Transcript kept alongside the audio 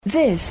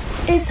This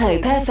is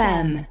Hope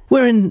FM.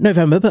 We're in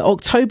November, but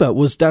October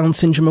was Down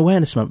Syndrome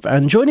Awareness Month.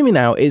 And joining me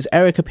now is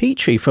Erica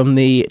Petrie from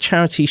the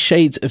charity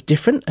Shades of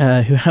Different,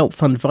 who help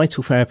fund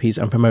vital therapies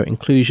and promote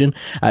inclusion.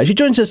 She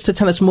joins us to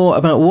tell us more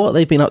about what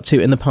they've been up to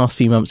in the past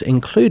few months,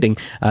 including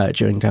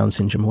during Down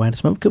Syndrome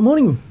Awareness Month. Good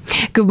morning.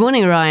 Good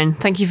morning, Ryan.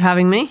 Thank you for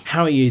having me.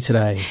 How are you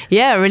today?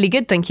 Yeah, really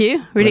good, thank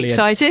you. Really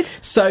excited.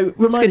 So,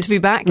 it's good to be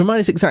back.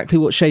 Remind us exactly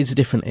what Shades of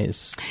Different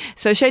is.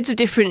 So, Shades of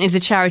Different is a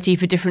charity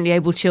for differently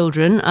abled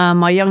children.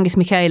 My youngest,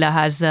 Michaela,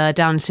 has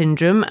Down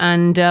syndrome,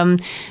 and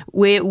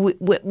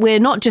we're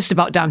not just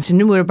about Down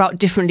syndrome, we're about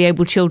differently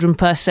abled children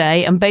per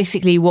se, and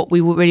basically what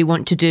we really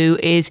want to do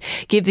is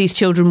give these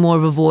children more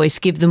of a voice,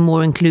 give them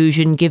more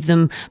inclusion, give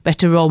them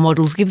better role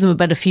models, give them a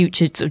better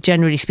future, sort of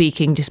generally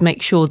speaking, just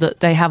make sure that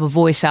they have a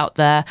voice out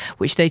there,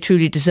 which they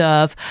truly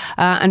deserve.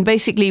 And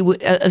basically,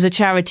 as a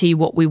charity,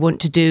 what we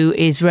want to do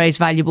is raise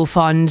valuable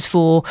funds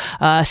for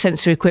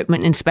sensory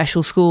equipment in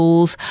special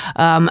schools,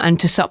 and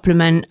to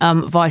supplement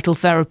vital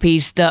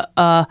therapies that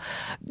are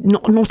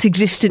not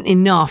existent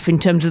enough in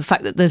terms of the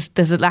fact that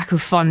there's a lack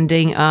of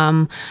funding,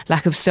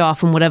 lack of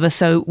staff and whatever.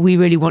 So we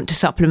really want to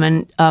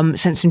supplement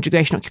sensory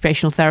integration,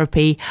 occupational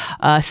therapy,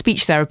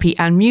 speech therapy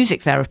and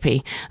music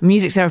therapy.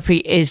 Music therapy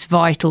is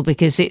vital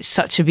because it's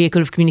such a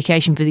vehicle of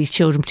communication for these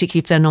children,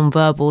 particularly if they're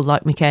non-verbal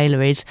like Michaela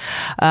is.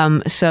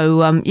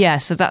 So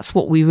that's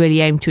what we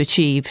really aim to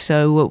achieve.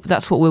 So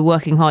that's what we're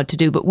working hard to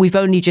do. But we've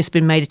only just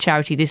been made a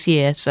charity this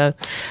year. So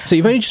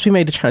you've only just been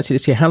made a charity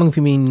this year. How long have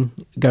you been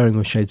going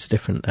with Shades of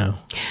Different now?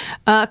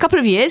 A couple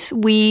of years.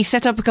 We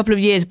set up a couple of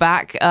years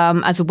back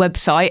as a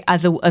website,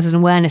 as an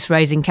awareness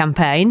raising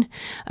campaign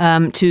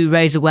to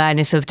raise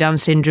awareness of Down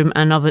syndrome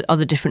and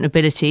other different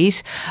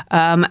abilities.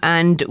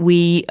 And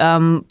we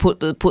put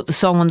the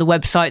song on the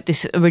website,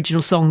 this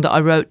original song that I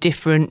wrote,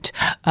 Different,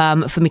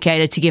 for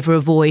Michaela to give her a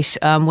voice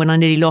when I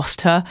nearly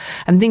lost her.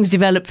 And things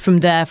developed from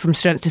there, from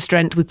strength to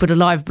strength. We put a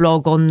live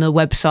blog on the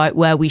website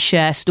where we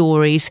share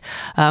stories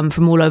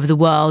from all over the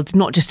world,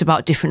 not just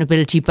about different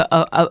ability, but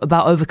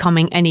about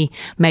overcoming any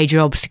major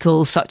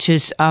obstacles such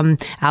as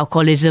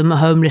alcoholism,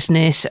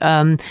 homelessness,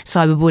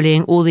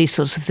 cyberbullying. All these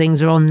sorts of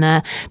things are on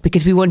there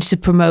because we wanted to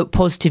promote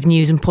positive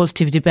news and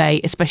positive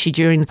debate, especially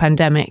during the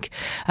pandemic.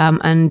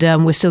 And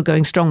we're still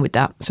going strong with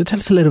that. So tell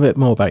us a little bit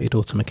more about your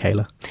daughter,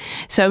 Michaela.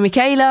 So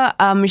Michaela,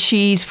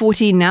 she's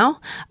 14 now.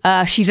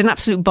 She's an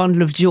absolute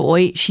bundle of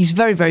joy. She's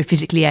very, very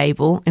physically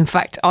able. In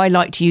fact, I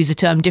like to use the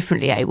term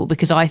differently able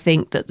because I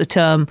think that the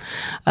term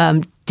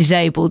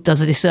disabled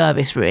does a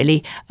disservice,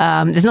 really.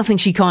 There's nothing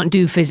she can't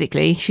do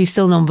physically. She's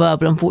still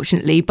non-verbal,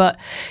 unfortunately, but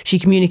she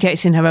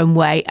communicates in her own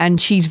way, and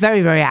she's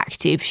very, very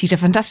active. She's a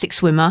fantastic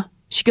swimmer.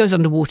 She goes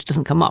underwater,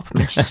 doesn't come up. I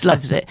mean, she just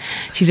loves it.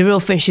 She's a real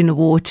fish in the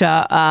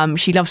water.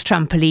 She loves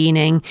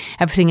trampolining,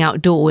 everything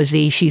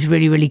outdoorsy. She's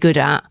really, really good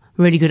at.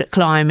 Really good at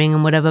climbing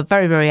and whatever,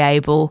 very, very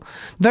able,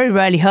 very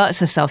rarely hurts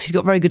herself. She's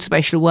got very good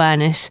spatial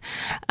awareness.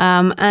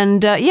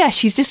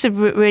 She's just a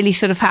really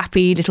sort of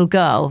happy little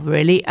girl,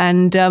 really.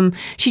 And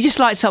she just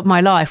lights up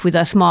my life with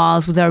her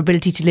smiles, with her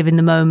ability to live in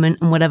the moment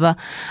and whatever.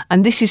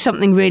 And this is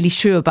something really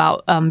true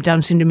about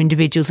Down syndrome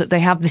individuals, that they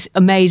have this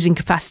amazing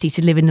capacity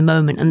to live in the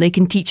moment, and they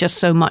can teach us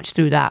so much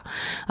through that.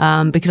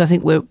 Because I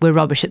think we're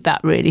rubbish at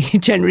that, really,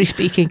 generally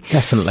speaking.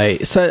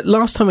 Definitely. So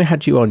last time we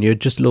had you on, you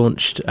had just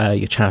launched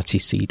your charity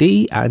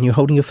CD, and you're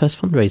holding your first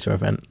fundraiser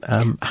event.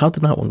 How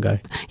did that one go?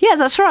 Yeah,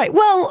 that's right.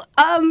 Well,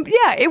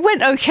 it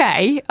went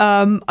okay.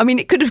 I mean,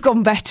 it could have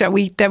gone better.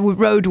 There were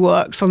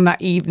roadworks on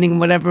that evening and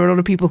whatever. A lot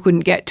of people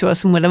couldn't get to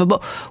us and whatever,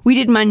 but we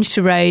did manage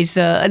to raise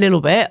a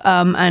little bit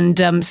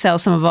and sell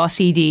some of our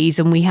CDs,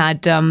 and we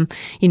had,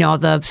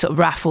 other sort of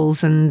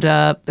raffles and,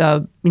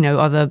 other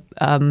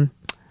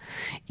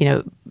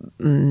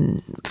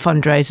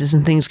fundraisers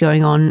and things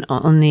going on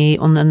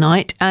the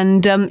night,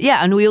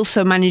 and we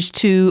also managed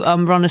to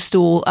run a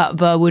stall at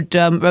Burwood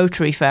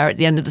Rotary Fair at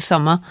the end of the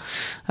summer.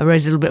 I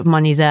raised a little bit of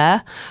money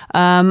there,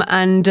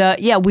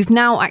 we've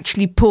now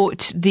actually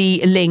put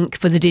the link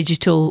for the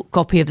digital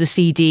copy of the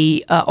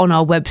CD on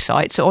our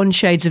website. So on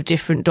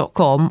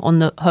shadesofdifferent.com, on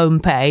the home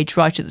page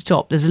right at the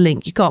top, there's a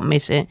link. You can't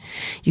miss it.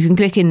 You can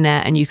click in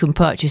there and you can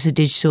purchase a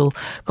digital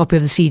copy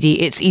of the CD.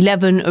 It's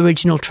 11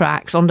 original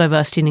tracks on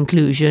diversity and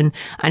inclusion,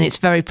 and it's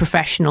very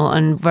professional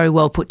and very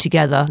well put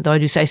together, though I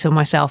do say so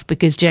myself,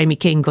 because Jamie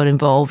King got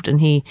involved and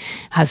he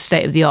has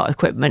state-of-the-art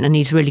equipment and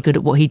he's really good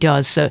at what he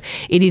does. So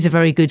it is a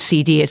very good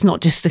CD. It's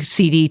not just a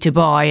CD to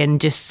buy and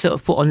just sort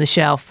of put on the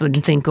shelf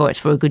and think, it's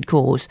for a good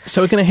cause.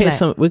 So we're going to hear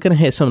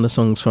some of the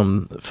songs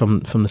from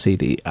the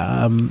CD.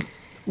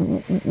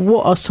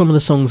 What are some of the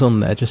songs on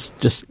there, just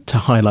to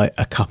highlight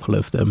a couple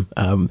of them?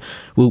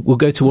 We'll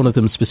go to one of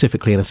them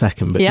specifically in a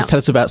second, but just tell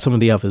us about some of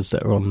the others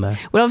that are on there.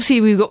 Well, obviously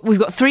we've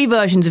got three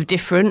versions of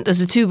Different. There's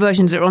the two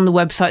versions that are on the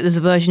website. There's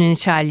a version in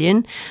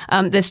Italian.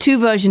 There's two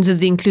versions of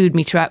the Include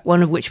Me track,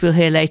 one of which we'll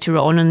hear later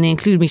on, and the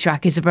Include Me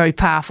track is a very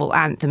powerful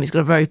anthem. It's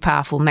got a very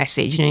powerful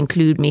message,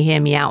 include me, hear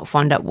me out,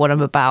 find out what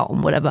I'm about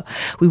and whatever.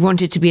 We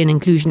want it to be an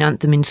inclusion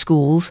anthem in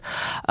schools.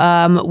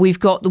 We've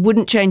got the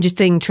Wouldn't Change a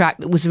Thing track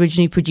that was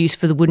originally produced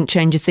for the the Wouldn't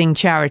Change a Thing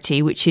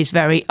charity, which is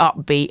very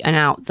upbeat and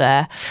out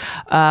there,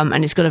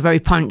 and it's got a very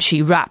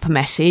punchy rap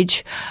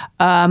message.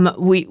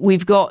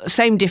 We've got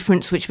Same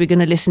Difference, which we're going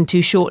to listen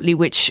to shortly,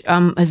 which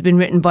has been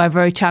written by a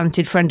very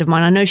talented friend of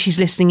mine. I know she's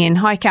listening in.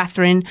 Hi,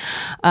 Catherine.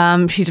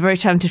 She's a very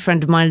talented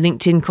friend of mine, a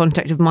LinkedIn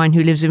contact of mine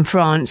who lives in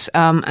France,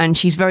 and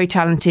she's very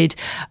talented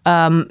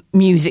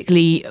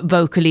musically,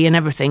 vocally and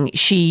everything.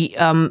 She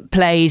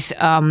plays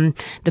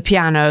the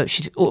piano.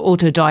 She's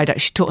autodidact.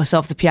 She taught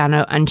herself the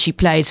piano, and she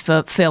plays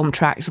for film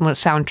tracks and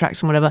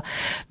soundtracks and whatever.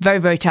 Very,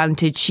 very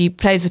talented. She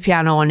plays the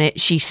piano on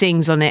it. She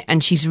sings on it,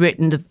 and she's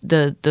written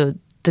the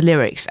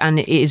lyrics, and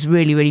it is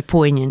really, really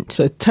poignant.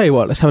 So tell you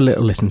what, let's have a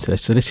little listen to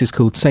this. So this is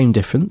called Same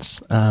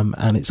Difference,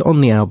 and it's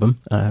on the album.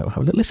 We'll have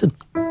a little listen.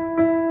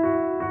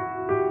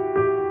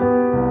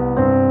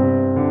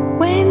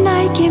 When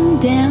I came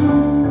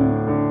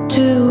down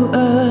to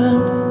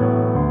earth,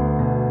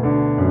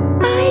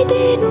 I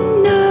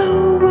didn't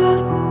know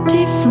what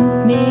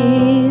different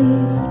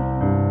means,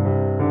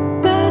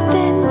 but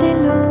then they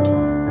looked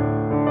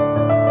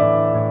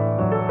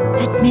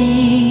at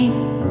me.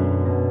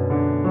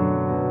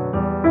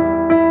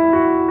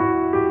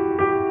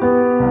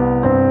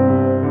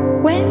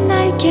 When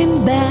I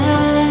came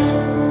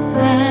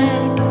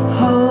back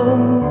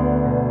home,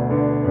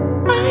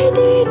 I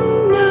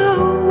didn't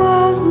know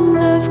what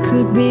love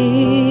could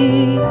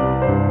be,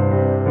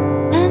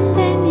 and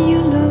then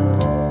you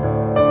looked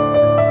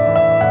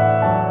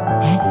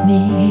at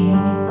me.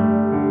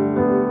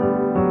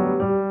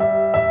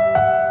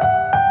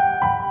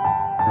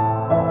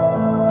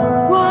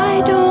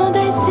 Why don't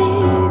they see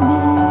me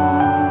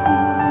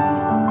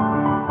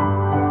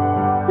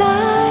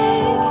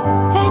like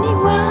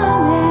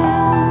anyone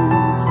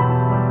else?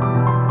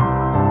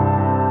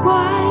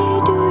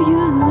 Why do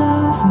you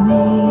love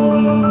me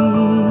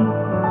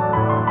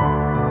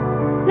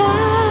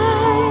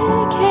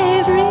like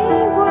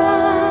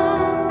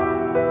everyone?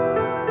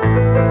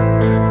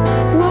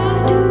 What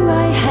do I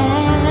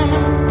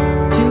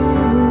have to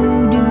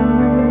do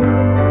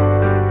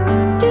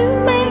to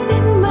make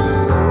them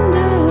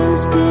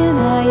understand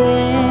I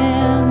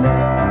am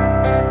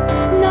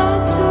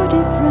not so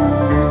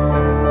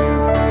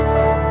different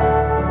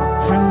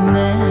from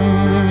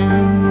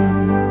them?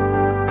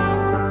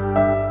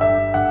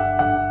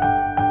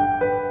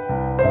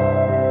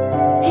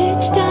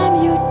 Each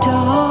time you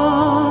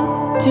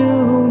talk to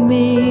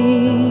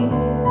me,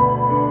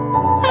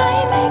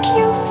 I make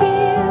you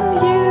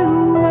feel you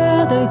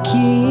are the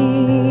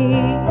key.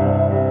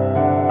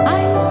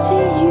 I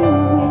see you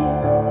with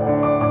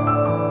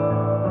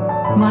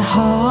my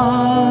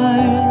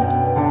heart.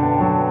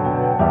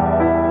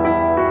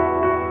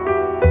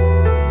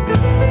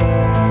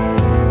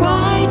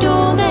 Why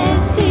don't they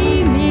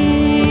see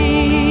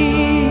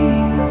me?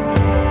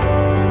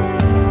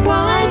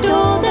 Why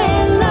don't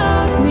they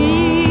love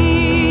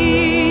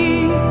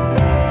me?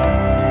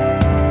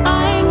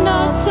 I'm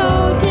not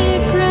so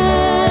different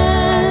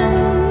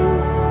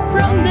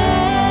from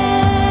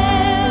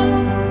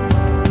them.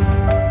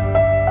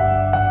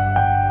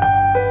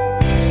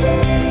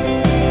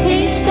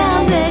 Each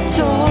time they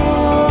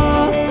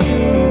talk to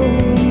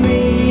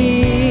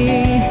me,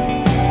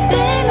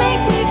 they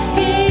make me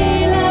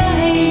feel I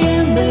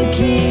am the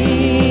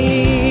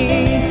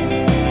key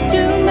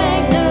to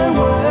make the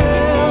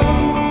world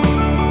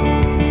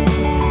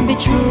be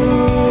true.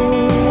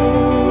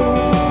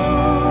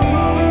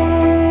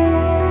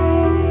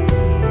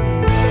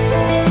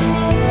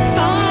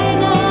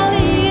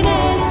 Finally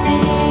they see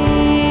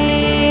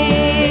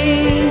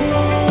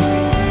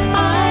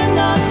I'm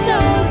not so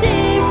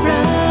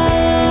different.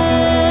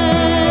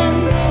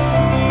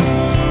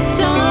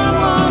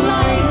 Someone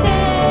like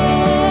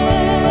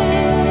them,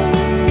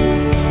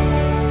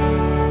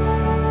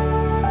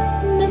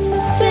 the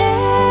same.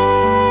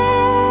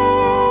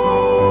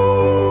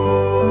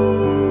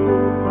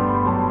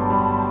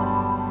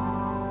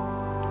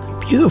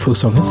 Beautiful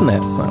song, isn't it,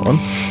 that one?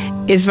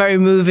 It's very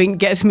moving,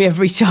 gets me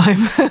every time.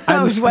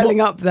 I was welling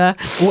up there.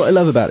 What I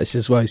love about this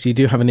as well is you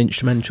do have an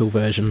instrumental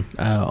version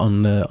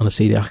on a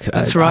CD.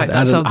 That's right,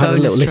 that's our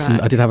bonus listen.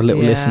 track. I did have a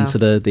little Yeah. listen to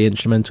the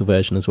instrumental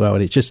version as well,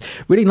 and it's just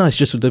really nice.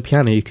 Just with the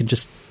piano, you can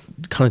just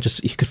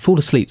you could fall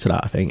asleep to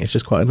that. I think it's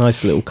just quite a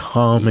nice little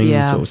calming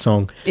Yeah. sort of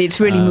song. It's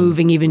really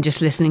moving even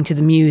just listening to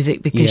the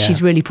music, because Yeah.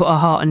 she's really put her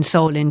heart and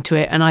soul into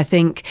it. And I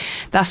think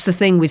that's the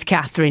thing with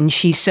Catherine.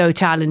 She's so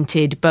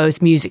talented,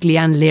 both musically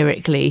and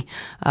lyrically,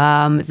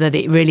 that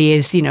it really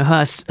is,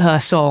 her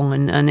song.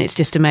 And it's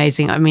just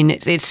amazing. I mean,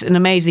 it's an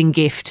amazing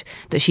gift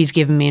that she's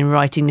given me in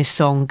writing this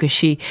song, because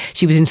she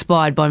was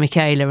inspired by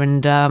Michaela,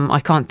 and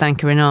I can't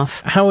thank her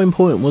enough. How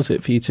important was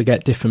it for you to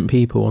get different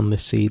people on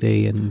this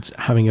CD and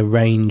having a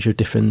range of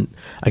different,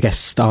 I guess,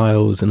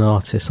 styles and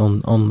artists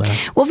on there?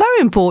 Well, very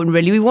important,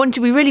 really. We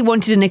really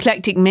wanted an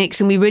eclectic mix,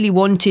 and we really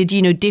wanted,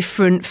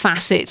 different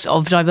facets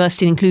of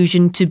diversity and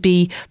inclusion to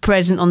be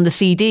present on the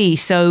CD.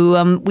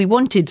 So we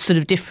wanted sort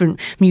of different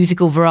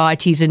musical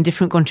varieties and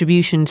different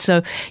contributions.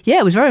 So yeah,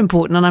 it was very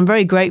important, and I'm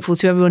very grateful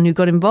to everyone who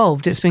got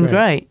involved. It's been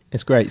great.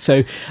 It's great.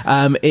 So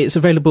it's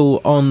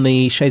available on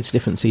the Shades of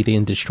Different CD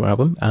and digital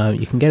album.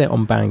 You can get it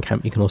on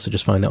Bandcamp. You can also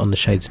just find it on the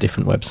Shades of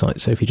Different website.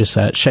 So if you just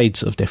search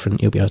Shades of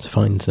Different, you'll be able to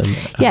find them.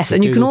 Yes,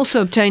 and you can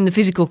also obtain the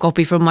physical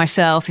copy from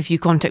myself if you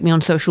contact me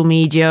on social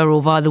media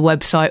or via the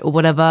website or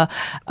whatever.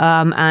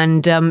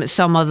 And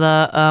some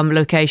other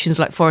locations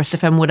like Forest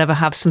FM, whatever,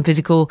 have some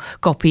physical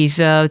copies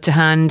to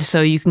hand,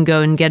 so you can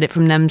go and get it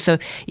from them. So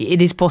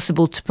it is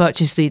possible to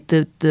purchase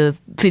the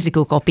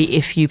physical copy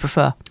if you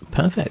prefer.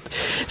 Perfect.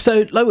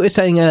 So, like we were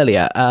saying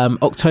earlier,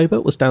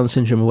 October was Down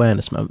Syndrome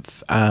Awareness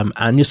Month,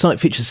 and your site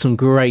features some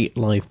great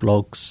live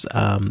blogs.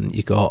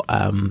 You got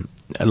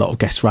a lot of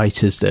guest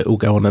writers that all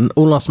go on, and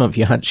all last month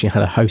you actually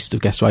had a host of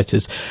guest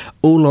writers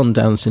all on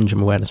Down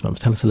Syndrome Awareness Month.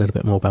 Tell us a little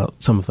bit more about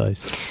some of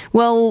those.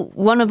 Well,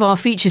 one of our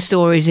feature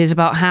stories is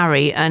about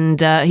Harry, and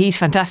he's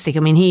fantastic.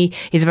 I mean, he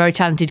is a very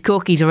talented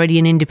cook. He's already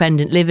in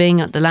independent living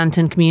at the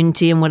Lantern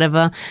community and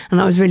whatever, and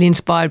I was really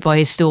inspired by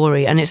his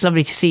story, and it's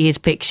lovely to see his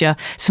picture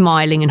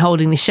smiling and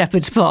holding the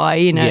shepherd's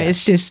pie.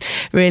 It's just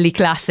really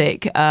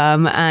classic.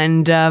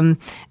 I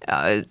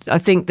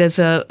think there's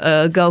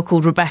a girl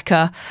called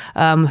Rebecca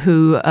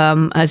who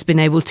has been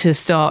able to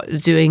start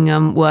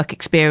doing work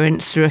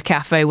experience through a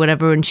cafe,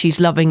 whatever, and she's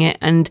loving it,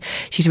 and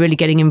she's really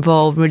getting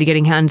involved, really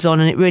getting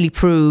hands-on, and it really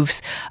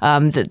proves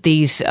that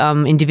these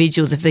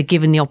individuals, if they're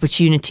given the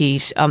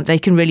opportunities, they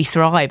can really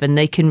thrive, and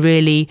they can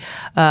really,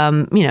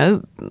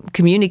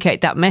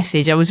 communicate that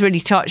message. I was really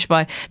touched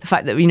by the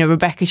fact that,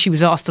 Rebecca, she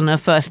was asked on her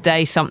first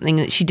day something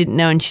that she didn't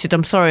know, and she said,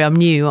 "I'm sorry, I'm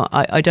new,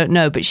 I don't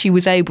know," but she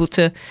was able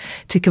to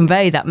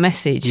convey that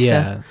message.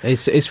 Yeah,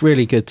 so. It's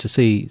really good to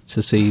see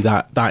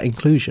that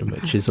inclusion,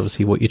 which is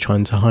obviously what you're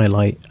trying to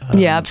highlight.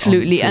 Yeah,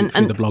 absolutely,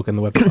 through the blog and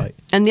the website.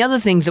 And the other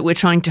things that we're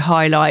trying to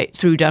highlight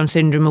through Down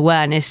Syndrome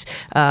Awareness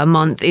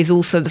Month is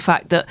also the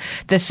fact that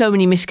there's so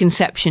many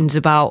misconceptions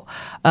about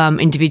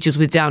individuals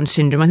with Down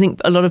syndrome. I think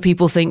a lot of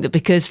people think that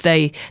because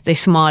they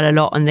smile a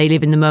lot and they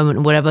live in the moment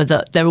and whatever,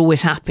 that they're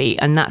always happy,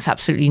 and that's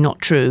absolutely not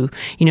true.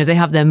 They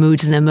have their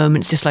moods and their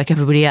moments just like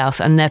everybody else,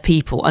 and they're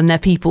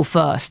people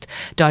first,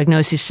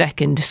 diagnosis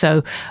second.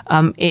 So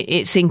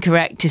it's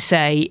incorrect to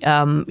say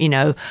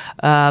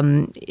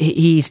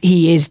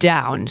he is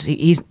down.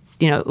 He's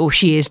or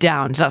she is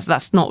Down.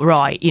 That's not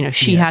right.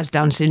 She has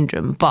Down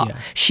syndrome, but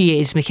she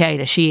is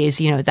Michaela. She is,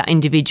 that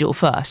individual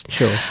first.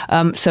 Sure.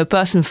 So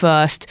person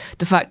first,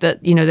 the fact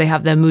that, they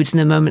have their moods and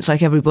their moments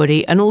like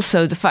everybody, and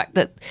also the fact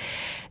that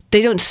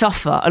they don't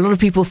suffer. A lot of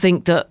people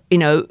think that,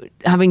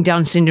 having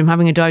Down syndrome,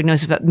 having a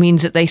diagnosis, that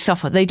means that they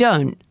suffer. They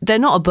don't. They're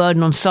not a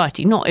burden on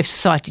society, not if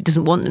society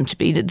doesn't want them to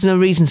be. There's no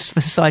reason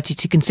for society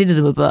to consider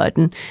them a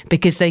burden,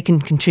 because they can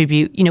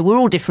contribute. We're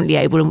all differently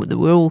able, and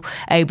we're all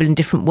able in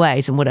different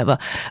ways and whatever.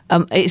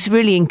 It's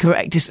really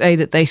incorrect to say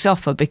that they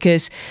suffer,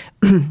 because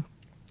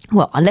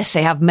well, unless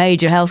they have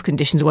major health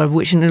conditions or whatever,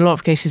 which in a lot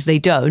of cases they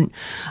don't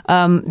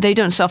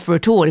suffer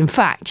at all. In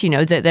fact,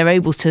 they're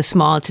able to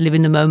smile, to live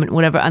in the moment,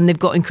 whatever, and they've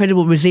got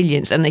incredible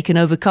resilience, and they can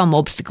overcome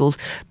obstacles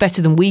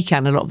better than we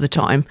can a lot of the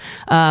time,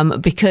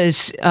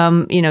 because,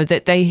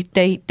 that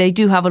they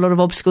do have a lot of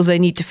obstacles they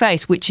need to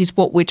face, which is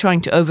what we're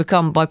trying to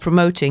overcome by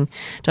promoting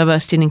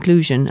diversity and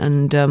inclusion,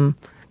 and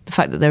the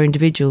fact that they're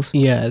individuals.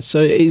 Yeah, so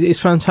it's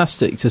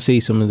fantastic to see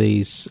some of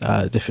these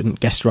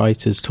different guest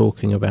writers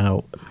talking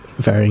about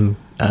varying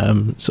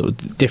sort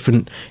of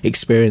different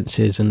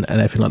experiences and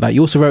everything like that. You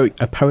also wrote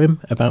a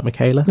poem about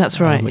Michaela. That's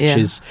right, which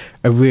is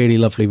a really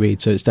lovely read,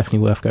 so it's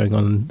definitely worth going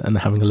on and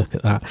having a look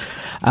at that.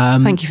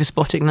 Thank you for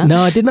spotting that. No,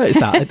 I did notice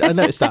that. I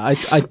noticed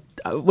that. I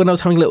when I was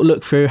having a little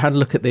look through, had a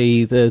look at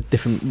the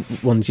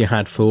different ones you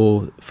had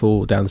for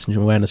Down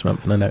Syndrome Awareness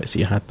Month, and I noticed that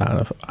you had that.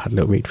 I had a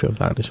little read through of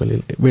that, and it's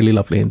really, really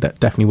lovely, and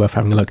definitely worth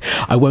having a look.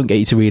 I won't get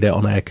you to read it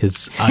on air,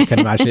 because I can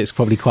imagine it's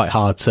probably quite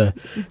hard to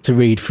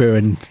read through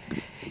and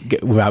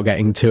without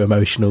getting too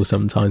emotional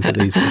sometimes with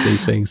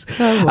these things.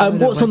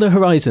 What's on the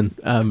horizon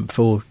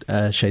for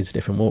Shades of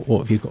Different? What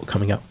have you got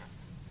coming up?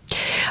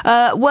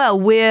 Well,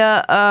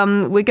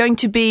 we're going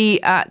to be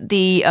at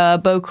the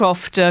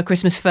Bowcroft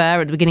Christmas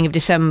Fair at the beginning of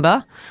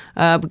December.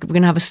 We're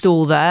going to have a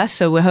stall there,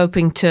 so we're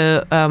hoping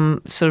to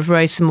sort of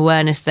raise some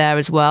awareness there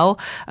as well.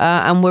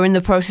 And we're in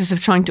the process of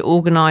trying to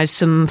organise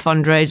some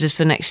fundraisers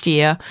for next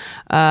year.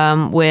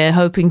 We're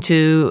hoping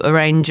to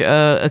arrange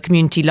a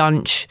community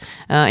lunch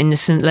in the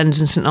St Leonards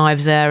and St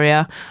Ives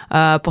area,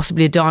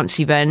 possibly a dance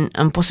event,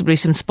 and possibly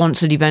some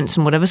sponsored events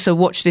and whatever. So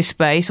watch this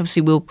space.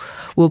 Obviously,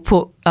 we'll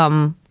put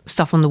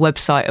stuff on the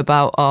website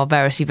about our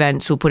various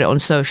events. We'll put it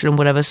on social and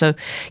whatever, so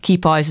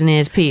keep eyes and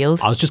ears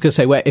peeled. I was just going to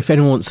say, if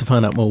anyone wants to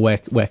find out more,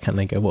 where can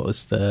they go? What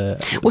was the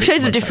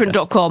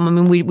shadesofdifferent.com. I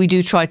mean, we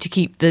do try to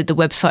keep the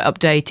website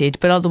updated,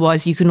 but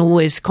otherwise you can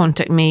always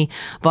contact me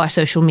via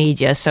social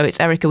media. So it's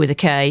Erica with a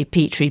K,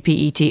 Petrie,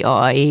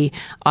 Petrie.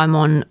 I'm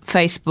on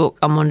Facebook,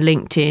 I'm on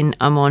LinkedIn,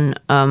 I'm on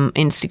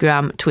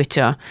Instagram,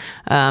 Twitter,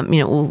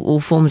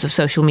 all forms of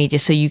social media,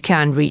 so you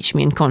can reach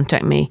me and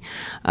contact me.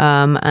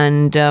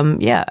 And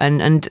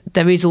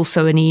there is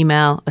also an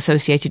email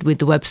associated with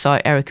the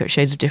website,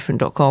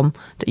 erica@shadesofdifferent.com,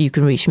 that you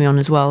can reach me on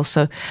as well.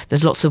 So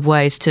there's lots of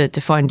ways to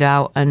find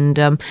out. And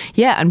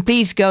and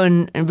please go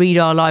and read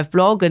our live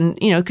blog and,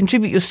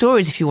 contribute your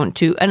stories if you want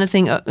to.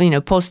 Anything,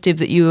 positive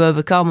that you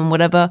overcome and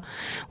whatever.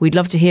 We'd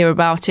love to hear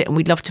about it, and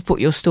we'd love to put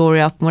your story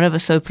up and whatever.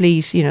 So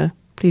please,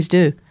 please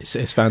do.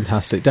 It's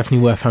fantastic.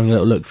 Definitely worth having a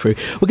little look through.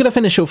 We're going to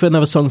finish off with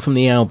another song from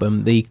the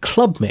album, the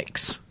club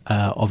mix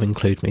of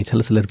Include Me. Tell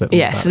us a little bit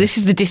more about so this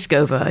is the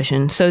disco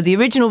version. So the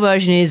original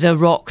version is a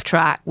rock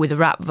track with a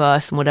rap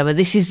verse and whatever.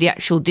 This is the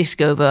actual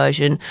disco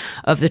version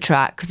of the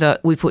track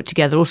that we put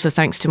together, also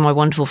thanks to my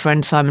wonderful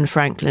friend Simon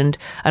Frankland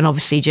and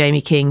obviously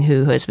Jamie King,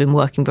 who has been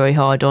working very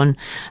hard on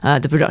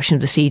the production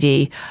of the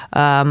CD.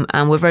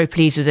 And we're very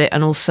pleased with it.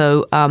 And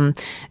also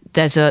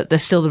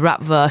there's still the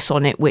rap verse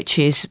on it, which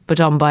is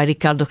done by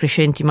Riccardo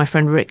Crescenti, my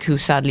friend Rick, who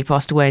sadly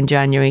passed away in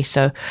January.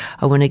 So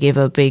I want to give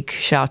a big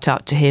shout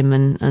out to him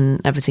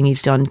and everything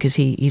he's done, because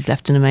he's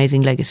left an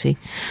amazing legacy.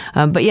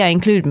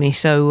 Include Me.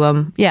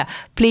 So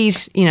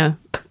please, go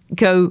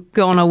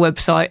on our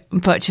website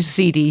and purchase a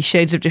CD,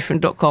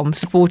 shadesofdifferent.com.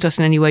 Support us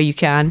in any way you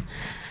can.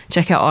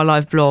 Check out our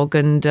live blog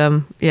and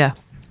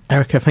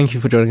Erica, thank you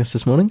for joining us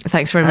this morning.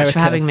 Thanks very much for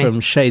having me. From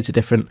Shades of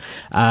Different,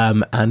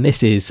 and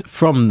this is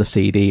from the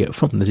CD,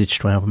 from the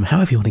digital album,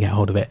 however you want to get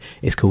hold of it.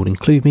 It's called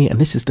Include Me,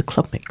 and this is the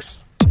club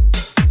mix.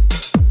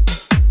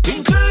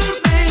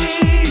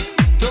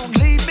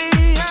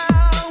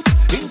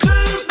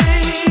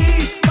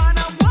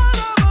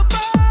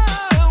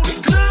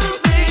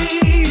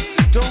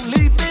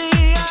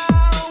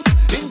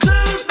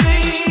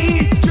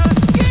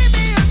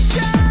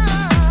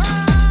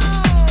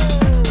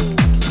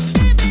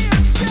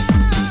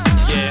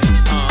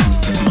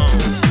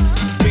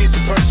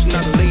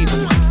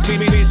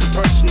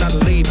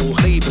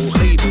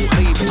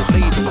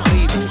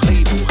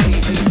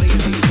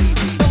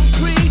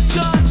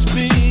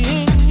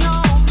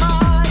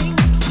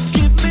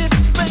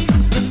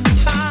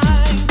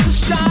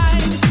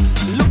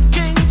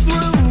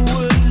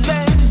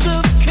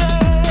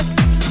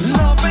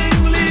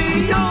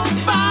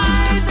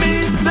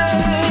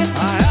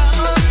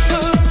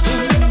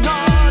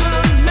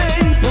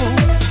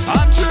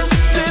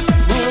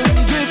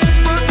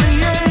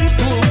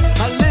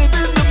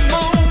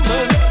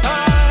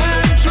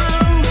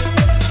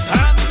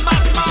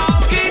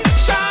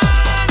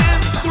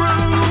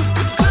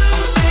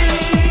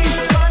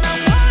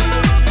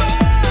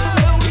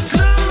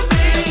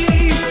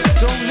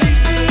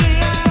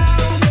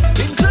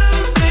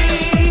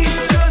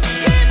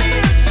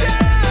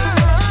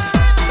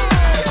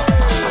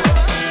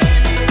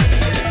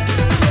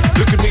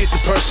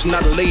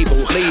 Not a label.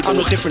 I'm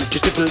no different,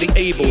 just differently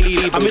able.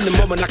 I'm in the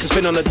moment, I can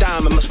spin on a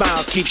dime, and my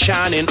smile keeps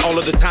shining all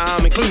of the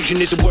time.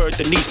 Inclusion is a word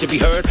that needs to be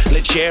heard.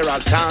 Let's share our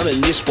time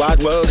in this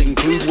wide world.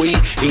 Include we,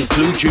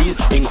 include you,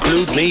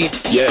 include me.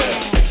 Yeah.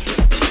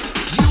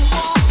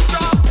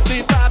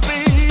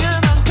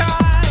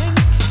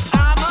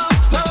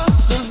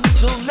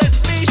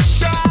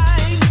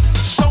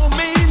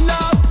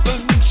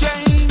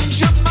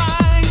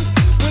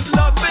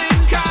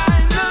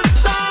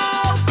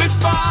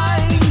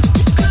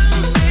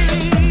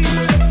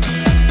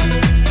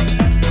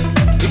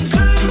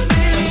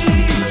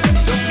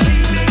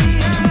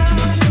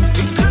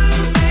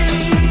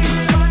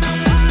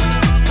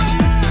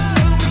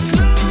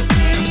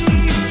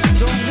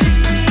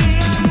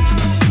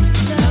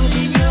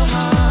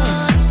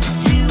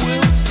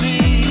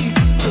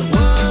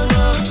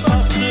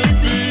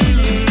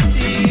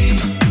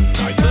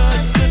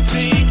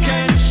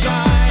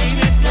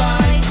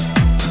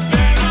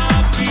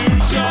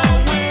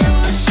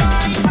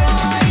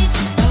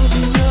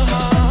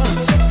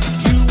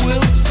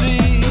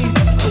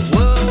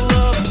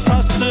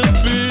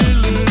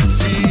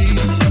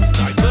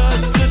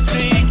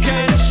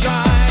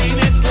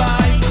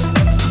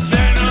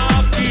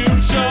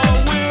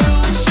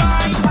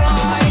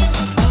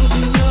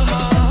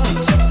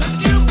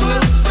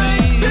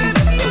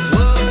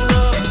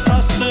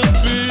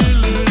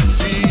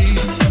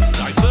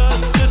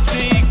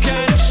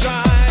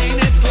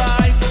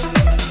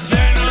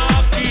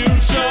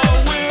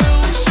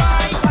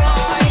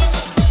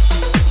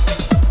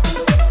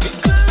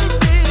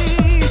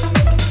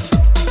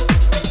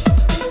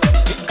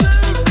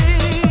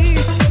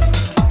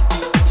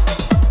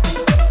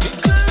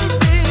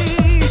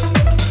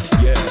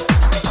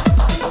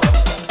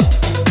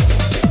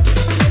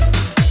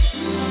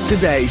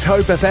 Today's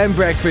Hope FM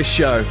Breakfast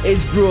Show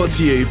is brought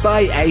to you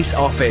by Ace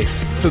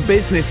Office. For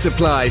business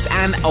supplies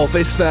and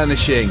office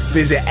furnishing,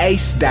 visit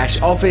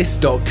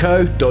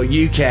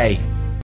ace-office.co.uk.